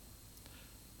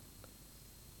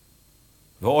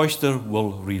 The oyster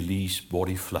will release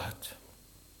body fluid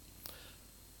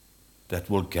that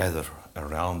will gather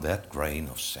around that grain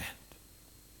of sand.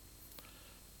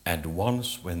 And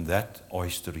once when that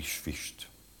oyster is fished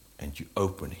and you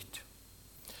open it,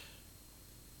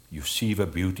 you see the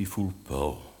beautiful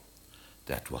pearl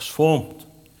that was formed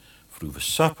through the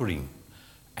suffering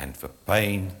and the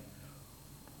pain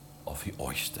of the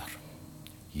oyster.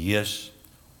 Yes,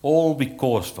 all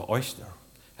because the oyster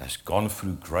has gone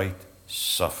through great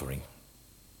suffering.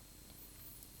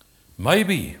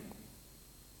 Maybe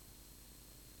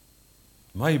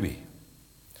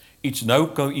it's no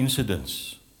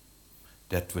coincidence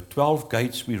that the 12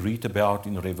 gates we read about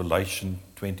in Revelation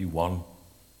 21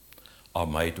 are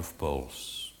made of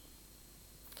pearls.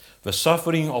 The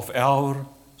suffering of our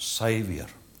Savior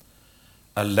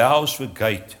allows the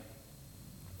gate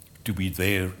to be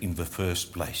there in the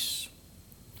first place.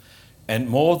 And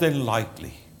more than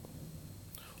likely,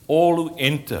 all who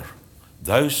enter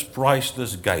those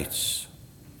priceless gates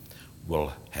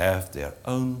will have their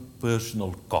own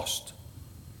personal cost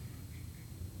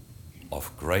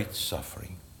of great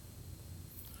suffering.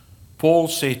 Paul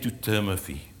said to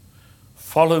Timothy,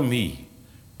 "Follow me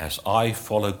as I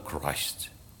follow Christ."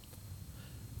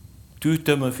 2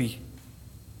 Timothy,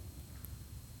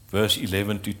 verse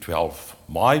 11 to 12,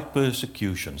 "My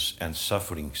persecutions and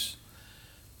sufferings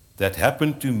that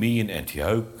happened to me in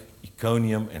Antioch,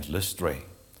 Iconium, and Lystra,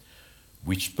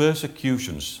 which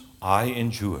persecutions I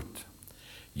endured,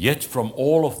 yet from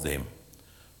all of them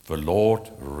the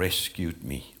Lord rescued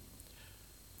me."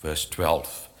 Verse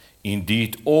 12,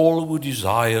 "Indeed, all who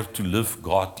desire to live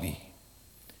godly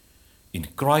in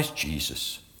Christ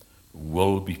Jesus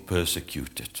will be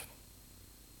persecuted."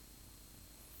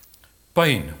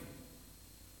 Pain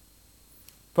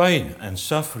and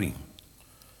suffering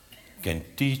can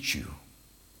teach you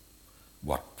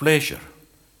what pleasure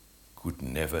could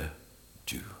never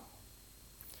do.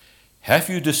 Have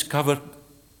you discovered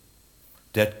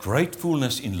that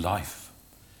gratefulness in life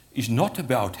is not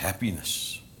about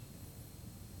happiness?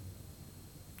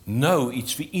 No,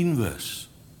 it's the inverse.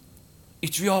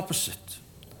 It's the opposite.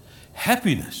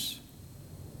 Happiness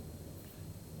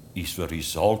is the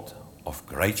result of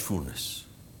gratefulness.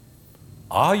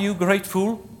 Are you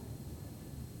grateful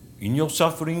in your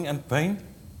suffering and pain?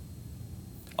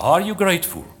 Are you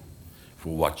grateful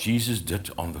for what Jesus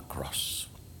did on the cross?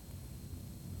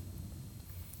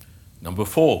 Number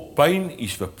 4, pain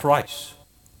is the price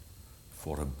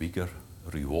for a bigger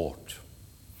reward.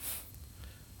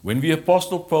 When the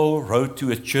Apostle Paul wrote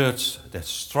to a church that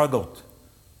struggled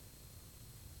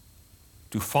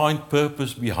to find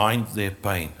purpose behind their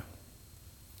pain,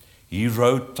 he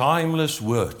wrote timeless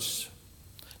words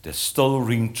that still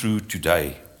ring true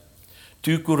today.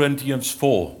 2 Corinthians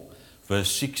 4, verse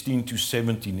 16 to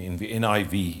 17 in the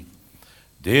NIV.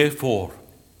 "Therefore,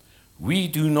 we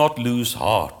do not lose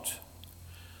heart,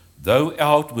 though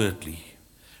outwardly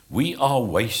we are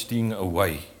wasting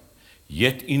away,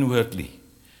 yet inwardly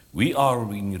we are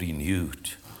being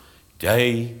renewed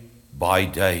day by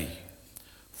day.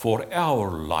 For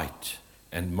our light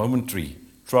and momentary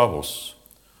troubles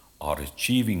are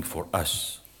achieving for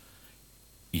us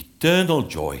eternal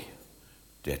joy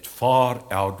that far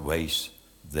outweighs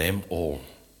them all."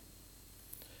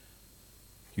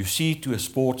 You see, to a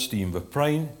sports team, the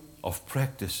pain of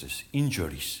practices,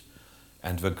 injuries,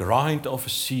 and the grind of a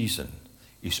season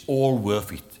is all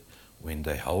worth it when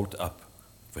they hold up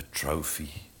the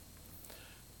trophy.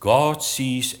 God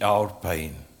sees our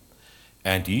pain,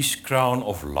 and His crown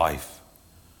of life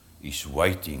is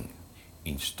waiting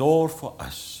in store for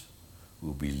us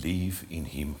who believe in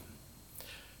Him.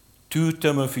 2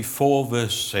 Timothy 4,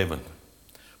 verse 7.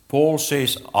 Paul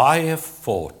says, "I have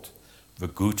fought the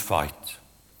good fight.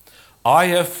 I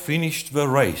have finished the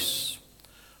race.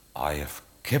 I have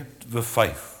kept the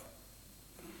faith."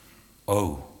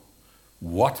 Oh,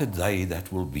 what a day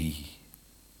that will be.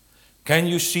 Can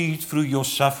you see it through your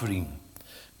suffering?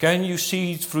 Can you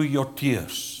see it through your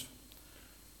tears?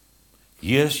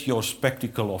 Here's your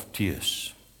spectacle of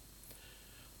tears.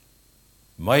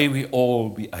 May we all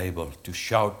be able to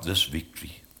shout this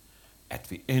victory at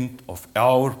the end of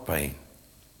our pain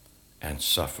and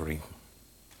suffering.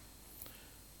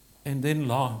 And then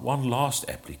one last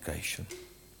application.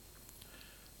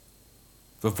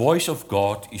 The voice of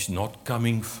God is not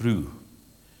coming through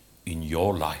in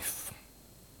your life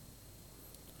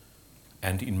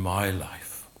and in my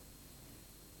life.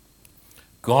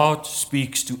 God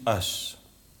speaks to us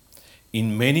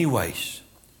in many ways.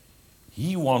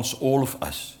 He wants all of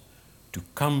us to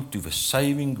come to the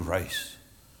saving grace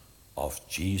of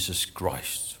Jesus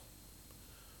Christ.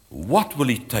 What will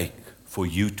it take for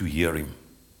you to hear Him?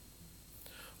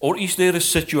 Or is there a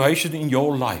situation in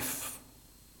your life,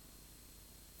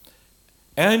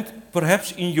 and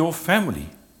perhaps in your family,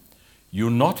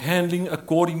 you're not handling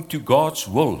according to God's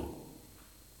will,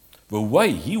 the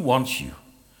way He wants you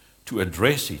to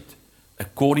address it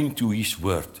according to His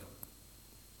word?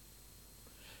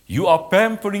 You are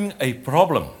pampering a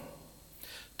problem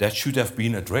that should have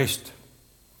been addressed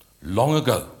long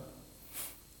ago,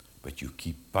 but you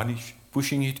keep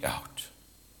pushing it out,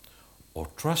 or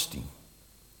trusting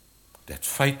that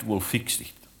fate will fix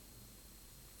it.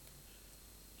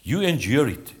 You endure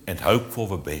it and hope for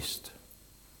the best,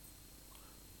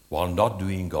 while not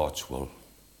doing God's will.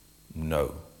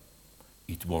 No,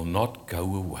 it will not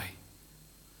go away.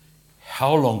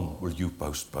 How long will you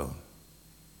postpone?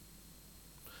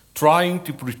 Trying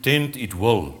to pretend it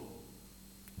will.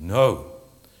 No,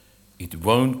 it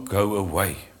won't go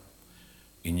away.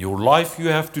 In your life you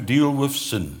have to deal with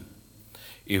sin.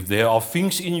 If there are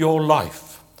things in your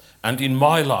life and in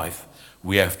my life,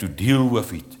 we have to deal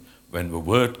with it when the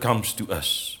word comes to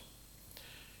us.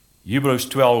 Hebrews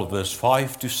 12 verse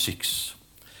 5 to 6.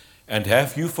 And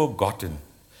have you forgotten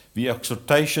the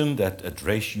exhortation that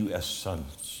address you as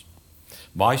sons?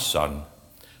 My son,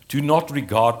 do not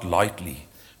regard lightly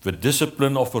the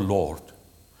discipline of the Lord,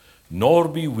 nor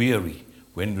be weary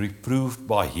when reproved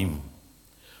by him.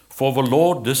 For the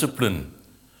Lord disciplines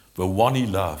the one he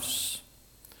loves,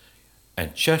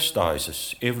 and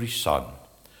chastises every son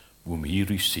whom he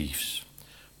receives.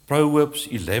 Proverbs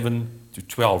 11 to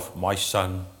 12, my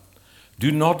son,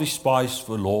 do not despise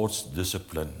the Lord's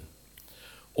discipline,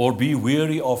 or be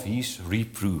weary of his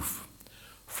reproof.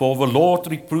 For the Lord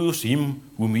reproves him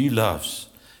whom he loves,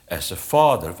 as a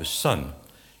father the son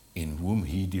in whom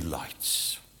he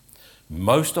delights.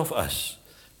 Most of us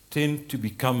tend to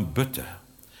become bitter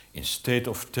instead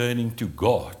of turning to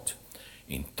God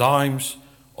in times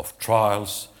of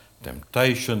trials,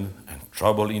 temptation, and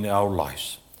trouble in our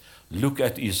lives. Look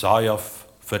at Isaiah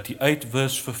 38,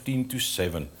 verse 15 to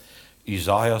 7.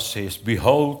 Isaiah says,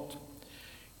 behold,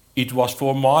 it was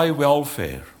for my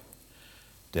welfare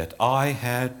that I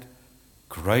had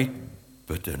great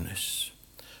bitterness,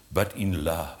 but in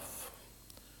love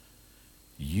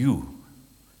you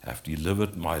have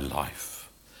delivered my life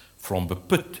from the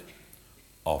pit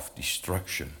of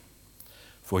destruction.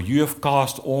 For you have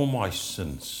cast all my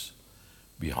sins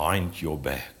behind your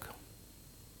back.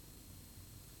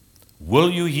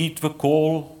 Will you heed the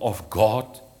call of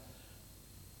God?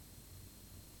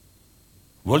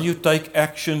 Will you take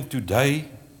action today,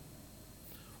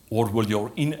 or will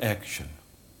your inaction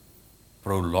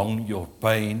prolong your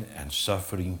pain and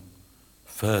suffering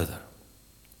further?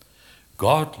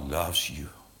 God loves you.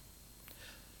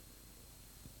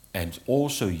 And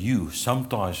also you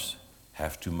sometimes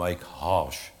have to make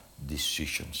harsh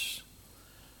decisions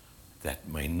that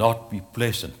may not be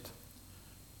pleasant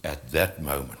at that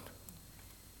moment.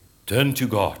 Turn to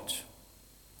God.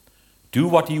 Do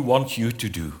what he wants you to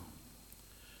do.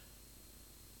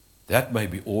 That may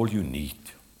be all you need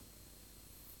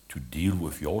to deal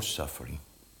with your suffering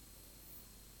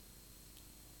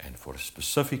and for a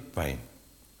specific pain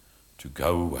to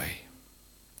go away.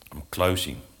 I'm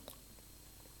closing.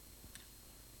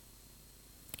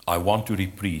 I want to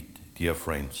repeat, dear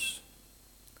friends,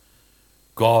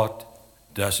 God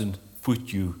doesn't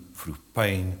put you through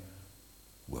pain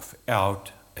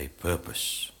without a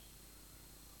purpose.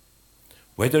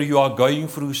 Whether you are going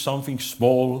through something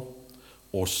small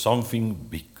or something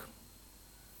big,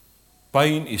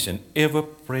 pain is an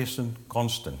ever-present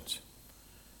constant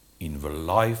in the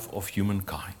life of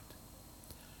humankind.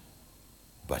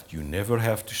 But you never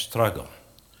have to struggle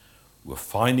with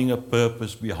finding a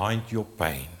purpose behind your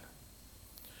pain.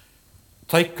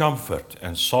 Take comfort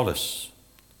and solace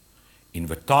in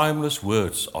the timeless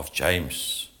words of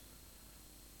James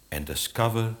and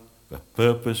discover the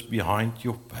purpose behind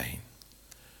your pain.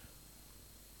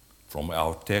 From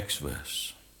our text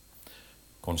verse,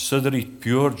 consider it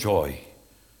pure joy,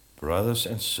 brothers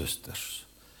and sisters,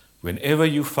 whenever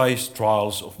you face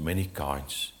trials of many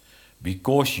kinds,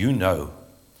 because you know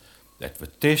that the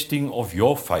testing of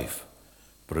your faith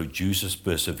produces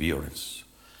perseverance.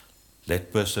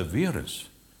 Let perseverance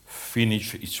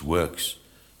finish its works,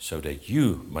 so that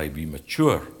you may be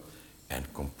mature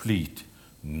and complete,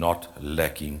 not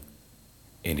lacking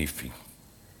anything.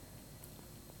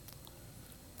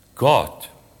 God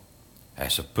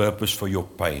has a purpose for your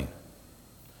pain,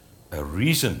 a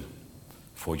reason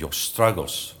for your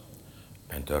struggles,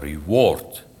 and a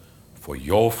reward for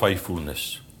your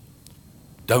faithfulness.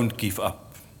 Don't give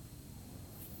up,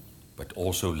 but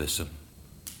also listen.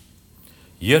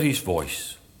 Hear his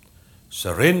voice.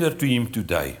 Surrender to him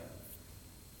today.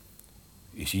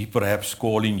 Is he perhaps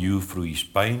calling you through his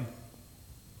pain?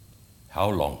 How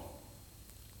long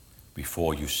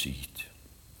before you see it?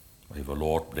 May the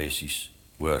Lord bless his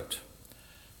word.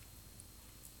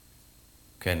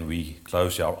 Can we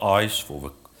close our eyes for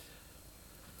the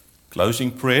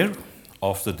closing prayer?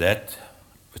 After that,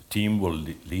 The team will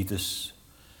lead us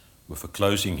with a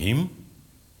closing hymn,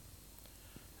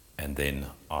 and then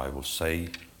I will say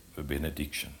a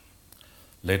benediction.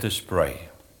 Let us pray.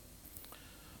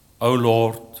 O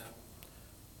Lord,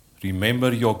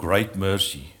 remember your great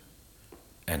mercy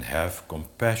and have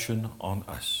compassion on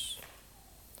us.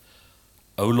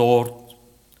 O Lord,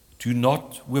 do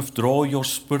not withdraw your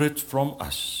Spirit from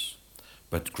us,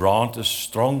 but grant us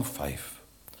strong faith,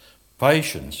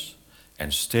 patience,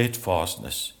 and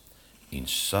steadfastness in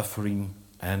suffering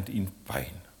and in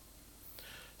pain.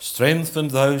 Strengthen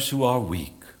those who are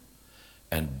weak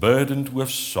and burdened with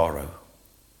sorrow.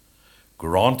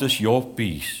 Grant us your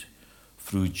peace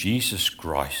through Jesus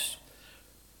Christ,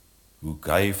 who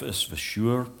gave us the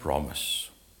sure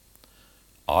promise.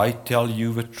 I tell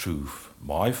you the truth,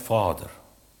 my Father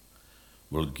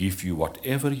will give you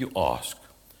whatever you ask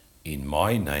in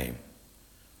my name.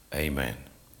 Amen.